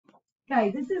Okay,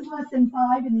 this is lesson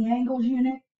 5 in the angles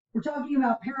unit. We're talking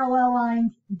about parallel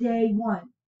lines day 1.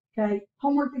 Okay,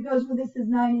 homework that goes with this is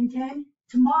 9 and 10.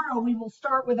 Tomorrow we will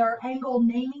start with our angle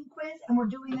naming quiz, and we're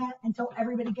doing that until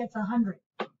everybody gets 100.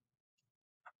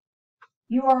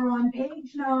 You are on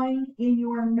page 9 in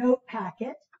your note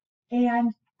packet,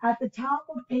 and at the top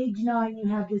of page 9 you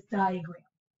have this diagram.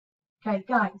 Okay,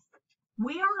 guys,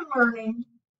 we are learning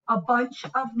a bunch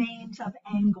of names of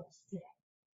angles today.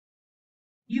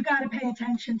 You got to pay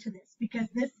attention to this because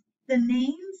the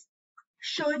names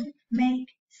should make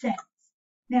sense.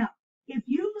 Now, if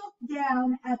you look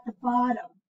down at the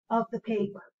bottom of the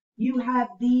paper, you have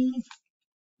these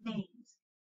names.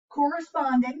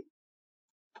 Corresponding,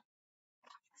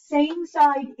 same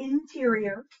side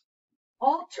interior,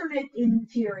 alternate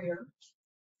interior,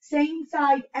 same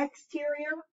side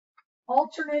exterior,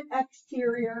 alternate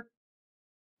exterior,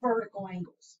 vertical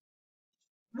angles.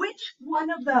 Which one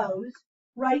of those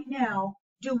right now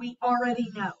do we already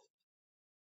know?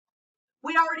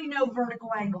 We already know vertical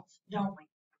angles, don't we?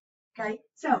 Okay,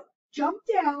 so jump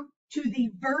down to the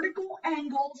vertical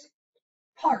angles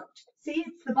part. See,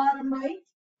 it's the bottom right.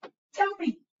 Tell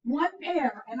me one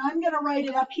pair, and I'm going to write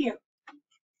it up here.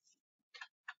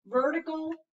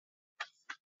 Vertical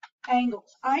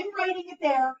angles. I'm writing it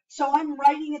there, so I'm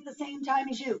writing at the same time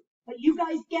as you. But you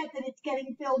guys get that it's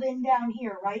getting filled in down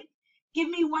here, right? Give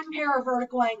me one pair of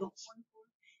vertical angles.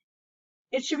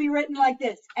 It should be written like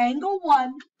this. Angle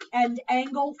 1 and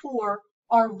angle 4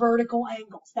 are vertical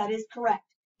angles. That is correct.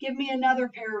 Give me another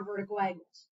pair of vertical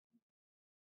angles.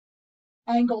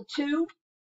 Angle 2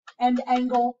 and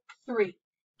angle 3.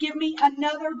 Give me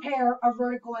another pair of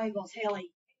vertical angles,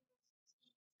 Haley.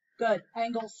 Good.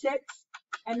 Angle 6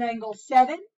 and angle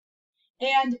 7.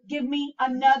 And give me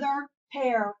another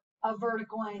pair of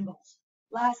vertical angles.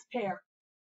 Last pair.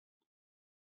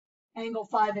 Angle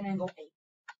 5 and angle 8.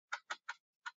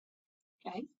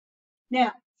 Okay.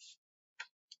 Now,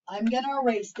 I'm going to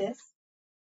erase this.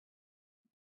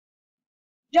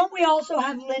 Don't we also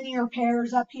have linear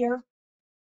pairs up here?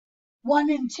 1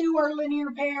 and 2 are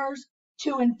linear pairs,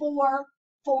 2 and 4,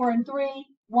 4 and 3,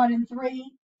 1 and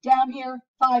 3. Down here,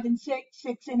 5 and 6,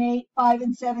 6 and 8, 5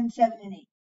 and 7, 7 and 8.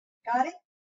 Got it?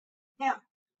 Now,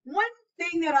 one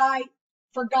thing that I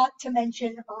forgot to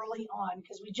mention early on,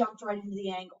 because we jumped right into the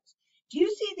angles. Do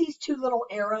you see these two little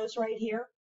arrows right here?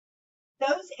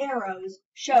 Those arrows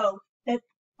show that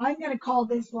I'm going to call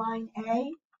this line A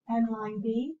and line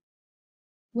B.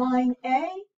 Line A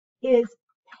is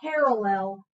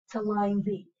parallel to line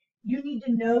B. You need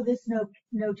to know this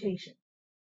notation.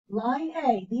 Line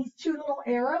A, these two little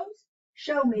arrows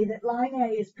show me that line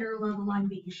A is parallel to line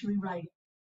B. You should rewrite it.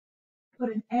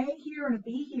 Put an A here and a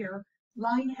B here.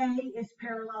 Line A is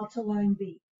parallel to line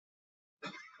B.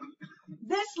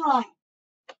 This line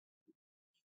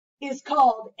is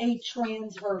called a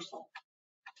transversal.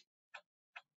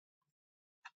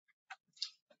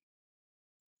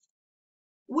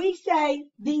 We say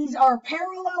these are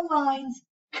parallel lines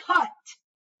cut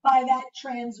by that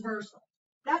transversal.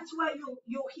 That's what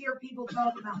you'll hear people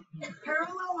talk about.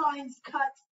 Parallel lines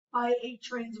cut by a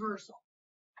transversal.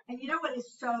 And you know what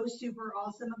is so super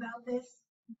awesome about this?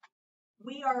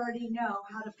 We already know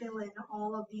how to fill in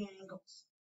all of the angles.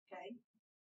 Okay?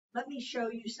 Let me show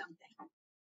you something.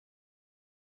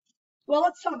 Well,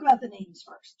 let's talk about the names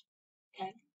first.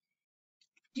 Okay?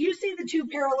 Do you see the two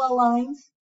parallel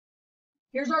lines?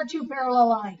 Here's our two parallel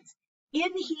lines.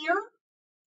 In here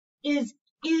is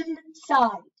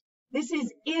inside. This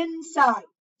is inside.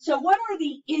 So what are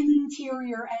the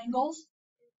interior angles?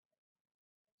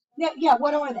 Yeah,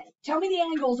 what are they? Tell me the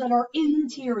angles that are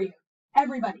interior.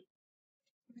 Everybody.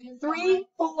 3,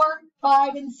 4,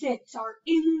 5, and 6 are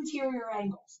interior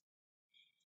angles.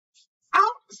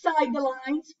 Outside the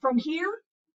lines from here,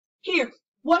 here.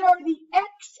 What are the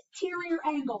exterior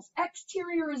angles?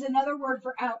 Exterior is another word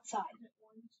for outside.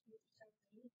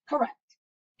 Correct.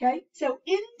 Okay, so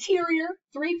interior,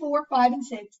 3, 4, 5, and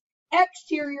 6.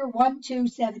 Exterior, 1, 2,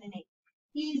 7, and 8.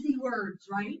 Easy words,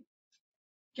 right?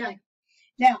 Okay.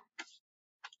 Now,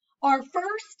 our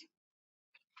first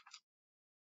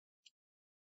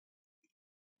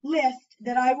list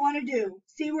that I want to do,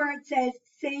 see where it says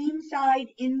same side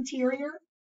interior?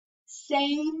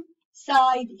 Same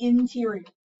side interior.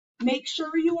 Make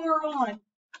sure you are on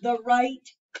the right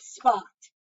spot.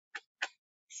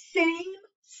 Same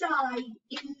side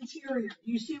interior.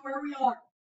 You see where we are?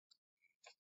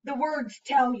 The words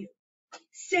tell you.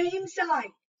 Same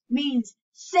side means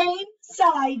same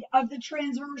side of the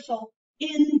transversal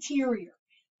interior.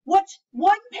 What's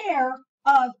one pair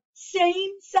of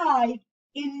same side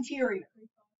interior?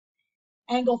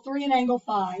 Angle 3 and angle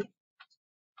 5.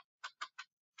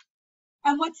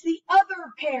 And what's the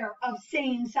other pair of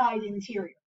same side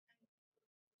interior?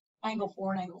 Angle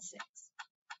 4 and angle 6.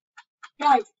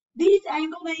 Guys, these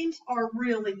angle names are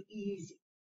really easy.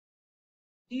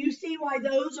 Do you see why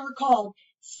those are called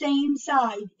same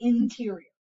side interior?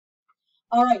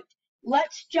 All right,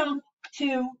 let's jump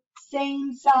to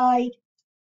same side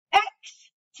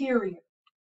exterior.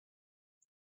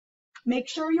 Make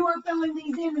sure you are filling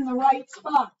these in the right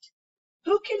spot.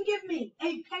 Who can give me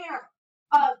a pair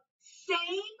of same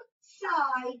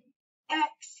side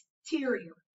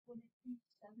exterior?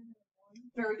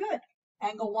 Very good.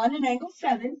 Angle 1 and angle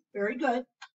 7. Very good.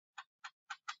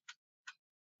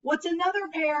 What's another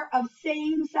pair of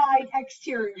same side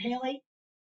exterior, Haley?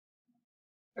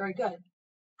 Very good.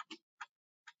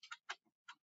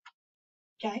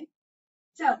 Okay.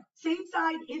 So same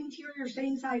side interior,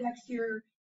 same side exterior.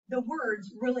 The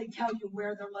words really tell you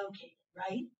where they're located,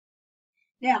 right?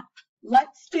 Now,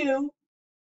 let's do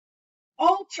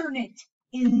alternate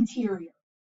interior.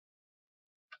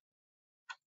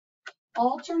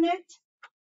 Alternate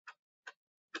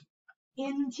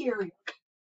interior.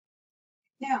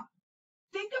 Now,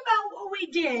 think about what we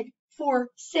did for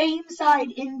same side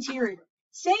interior.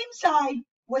 Same side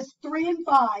was 3 and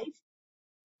 5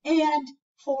 and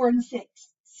 4 and 6.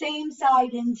 Same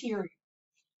side interior.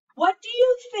 What do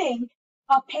you think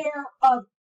a pair of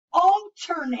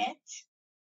alternate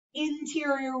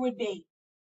interior would be?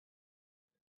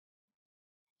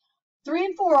 3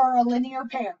 and 4 are a linear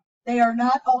pair. They are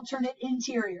not alternate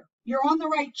interior. You're on the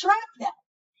right track though.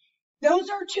 Those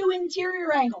are two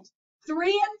interior angles. 3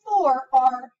 and 4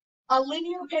 are a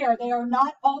linear pair. They are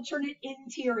not alternate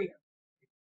interior.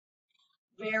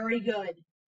 Very good.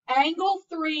 Angle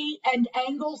 3 and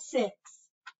angle 6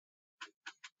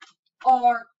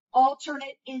 are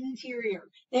alternate interior.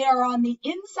 They are on the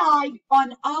inside,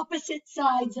 on opposite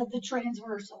sides of the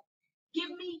transversal. Give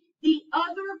me the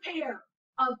other pair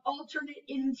of alternate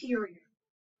interior.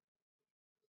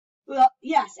 Well,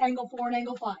 yes, angle 4 and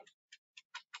angle 5.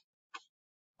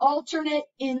 Alternate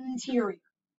interior.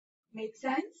 Make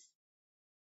sense?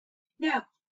 Now,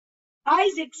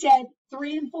 Isaac said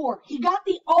 3 and 4. He got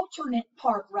the alternate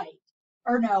part right.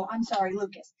 Or no, I'm sorry,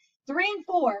 Lucas. 3 and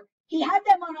 4, he had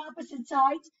them on opposite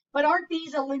sides, but aren't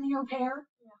these a linear pair?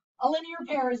 Yeah. A linear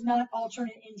pair is not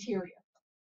alternate interior.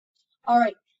 All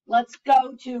right, let's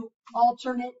go to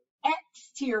alternate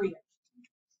exterior.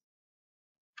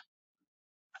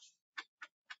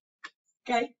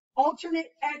 Okay, alternate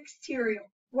exterior.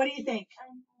 What do you think?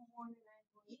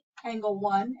 Angle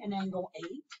 1 and angle 8.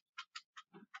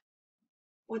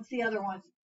 What's the other one?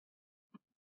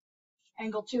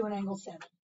 Angle 2 and angle 7.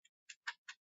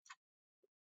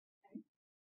 Okay.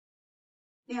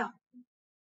 Now,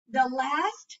 the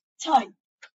last type,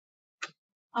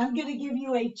 I'm going to give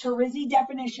you a Terezi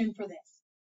definition for this.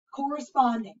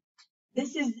 Corresponding.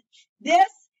 This is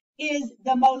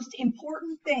the most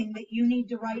important thing that you need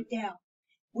to write down.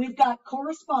 We've got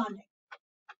corresponding.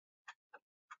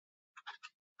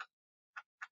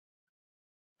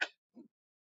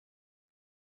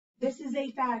 This is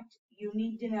a fact you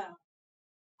need to know.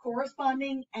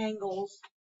 Corresponding angles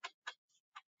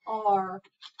are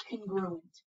congruent.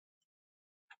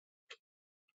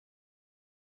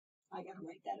 I got to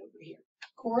write that over here.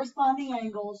 Corresponding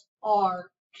angles are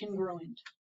congruent.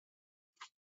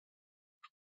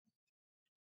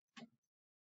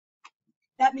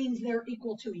 That means they're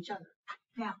equal to each other.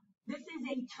 Now, this is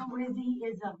a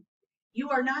Tereziism.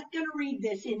 You are not going to read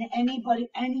this in any book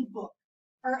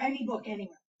anywhere.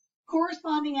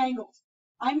 Corresponding angles.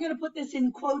 I'm going to put this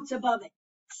in quotes above it.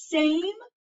 Same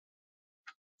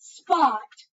spot,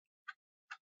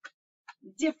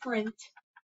 different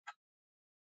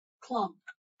clump.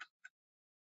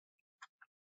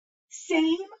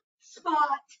 Same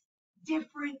spot,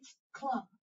 different clump.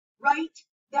 Write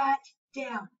that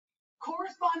down.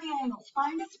 Corresponding angles.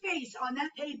 Find a space on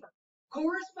that paper.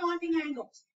 Corresponding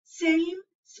angles. Same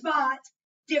spot,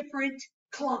 different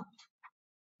clump.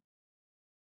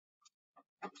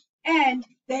 And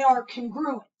they are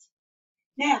congruent.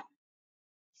 Now,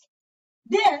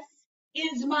 this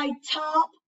is my top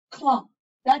clump.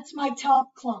 That's my top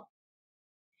clump.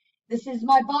 This is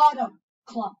my bottom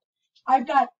clump. I've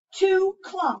got two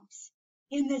clumps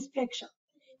in this picture.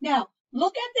 Now,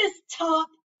 look at this top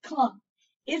clump.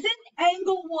 Isn't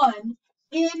angle 1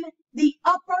 in the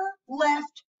upper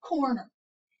left corner?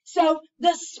 So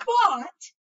the spot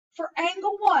for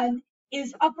angle 1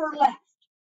 is upper left.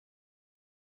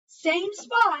 Same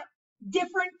spot,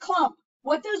 different clump.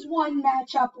 What does 1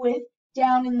 match up with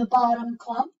down in the bottom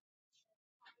clump?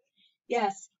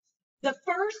 Yes, the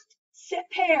first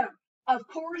pair of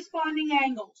corresponding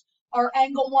angles are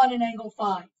angle 1 and angle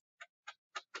 5.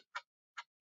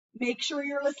 Make sure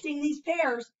you're listing these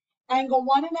pairs. Angle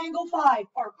 1 and angle 5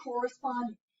 are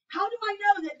corresponding. How do I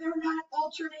know that they're not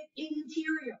alternate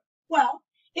interior? Well,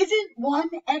 isn't 1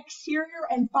 exterior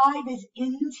and 5 is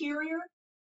interior?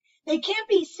 They can't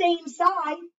be same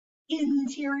side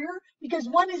interior because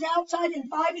 1 is outside and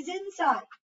 5 is inside,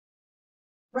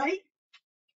 right?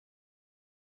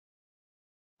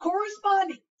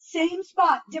 Corresponding, same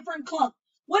spot, different clump.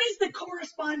 What is the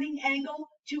corresponding angle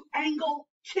to angle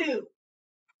 2?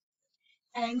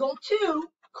 Angle 2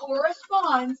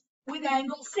 corresponds with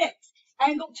angle 6.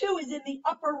 Angle 2 is in the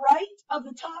upper right of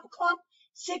the top clump.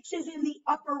 6 is in the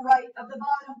upper right of the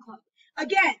bottom clump.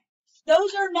 Again,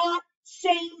 those are not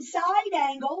same side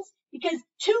angles because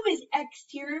 2 is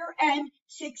exterior and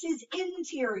 6 is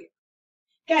interior.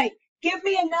 Okay, give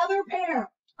me another pair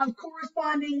of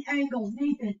corresponding angles,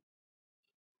 Nathan.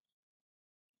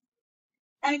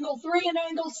 Angle 3 and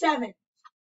angle 7.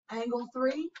 Angle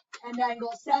 3 and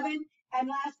angle 7. And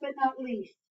last but not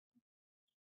least,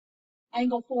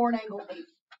 angle 4 and angle 8.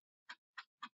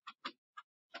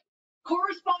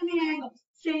 Corresponding angles,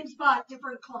 same spot,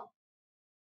 different clump.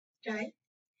 Okay?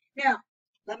 Now,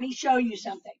 let me show you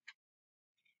something.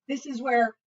 This is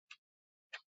where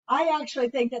I actually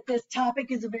think that this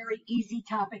topic is a very easy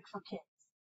topic for kids.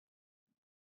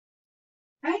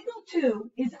 Angle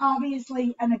 2 is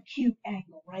obviously an acute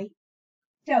angle, right?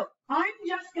 So I'm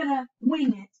just going to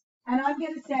wing it, and I'm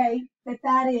going to say that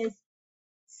that is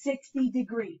 60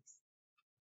 degrees.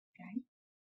 Okay?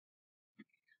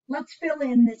 Let's fill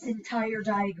in this entire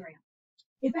diagram.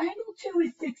 If angle 2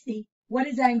 is 60, what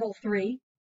is angle 3?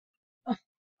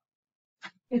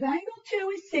 If angle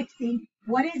 2 is 60,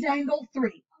 what is angle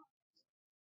 3?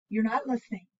 You're not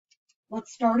listening.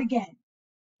 Let's start again.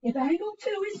 If angle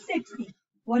 2 is 60,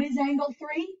 what is angle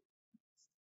 3?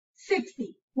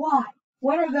 60. Why?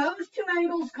 What are those two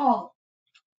angles called?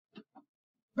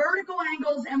 Vertical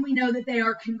angles, and we know that they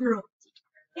are congruent.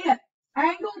 If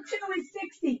angle 2 is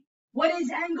 60, what is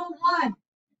angle 1?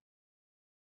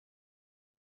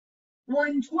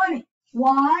 120.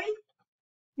 Why?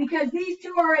 Because these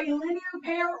two are a linear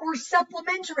pair or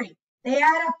supplementary. They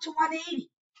add up to 180.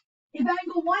 If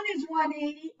angle 1 is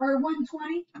 180 or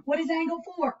 120, what is angle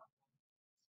 4?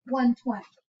 120.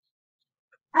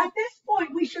 At this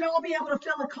point, we should all be able to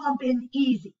fill a clump in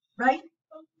easy, right?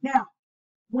 Now,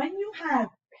 when you have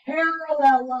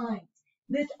parallel lines,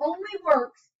 this only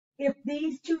works if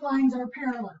these two lines are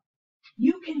parallel.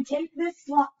 You can take this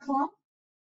clump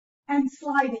and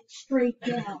slide it straight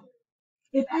down.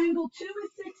 If angle 2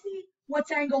 is 60,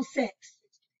 what's angle 6?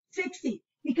 60,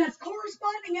 because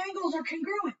corresponding angles are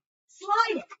congruent.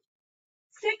 Slide it.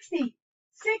 60,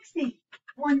 60,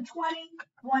 120,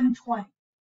 120.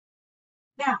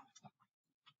 Now,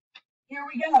 here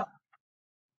we go.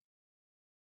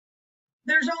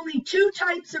 There's only two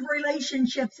types of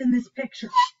relationships in this picture.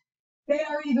 They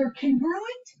are either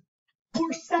congruent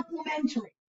or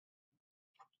supplementary.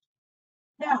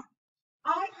 Now,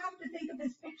 I have to think of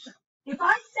this picture. If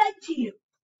I said to you,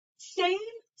 same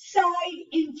side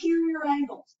interior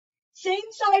angles, same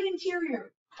side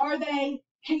interior, are they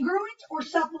congruent or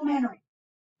supplementary?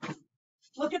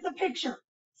 Look at the picture.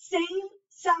 Same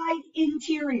side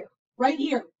interior, right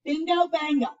here. Bingo,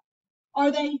 bango.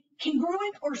 Are they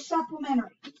congruent or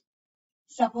supplementary?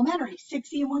 Supplementary,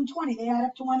 60 and 120, they add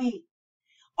up to 180.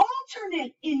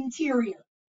 Alternate interior,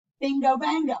 bingo,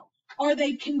 bango. Are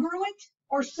they congruent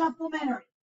or supplementary?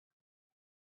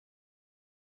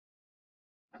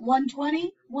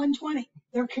 120, 120,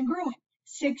 they're congruent.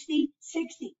 60,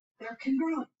 60, they're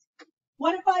congruent.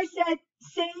 What if I said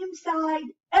same side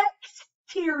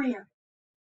exterior?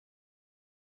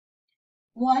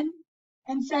 1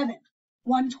 and 7,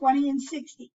 120 and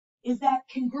 60. Is that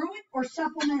congruent or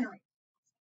supplementary?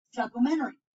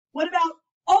 Supplementary. What about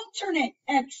alternate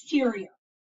exterior?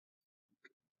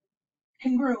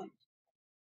 Congruent.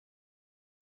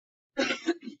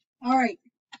 All right.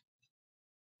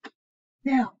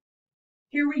 Now,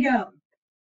 here we go.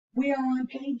 We are on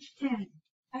page 10.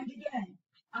 And again,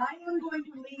 I am going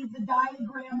to leave the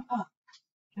diagram up.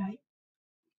 Okay?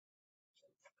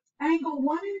 Angle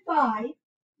 1 and 5,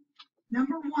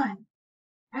 number 1.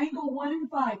 Angle 1 and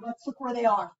 5, let's look where they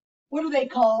are. What are they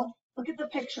called? Look at the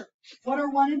picture. What are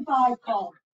 1 and 5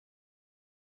 called?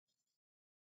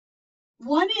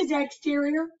 1 is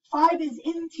exterior, 5 is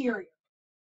interior.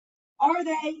 Are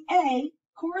they A,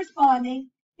 corresponding,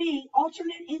 B,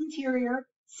 alternate interior,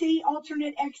 C,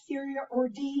 alternate exterior, or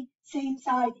D, same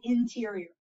side interior?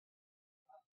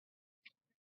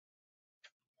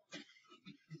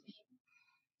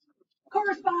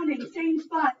 Corresponding, same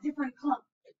spot, different clump.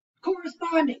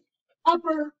 Corresponding,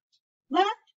 upper left,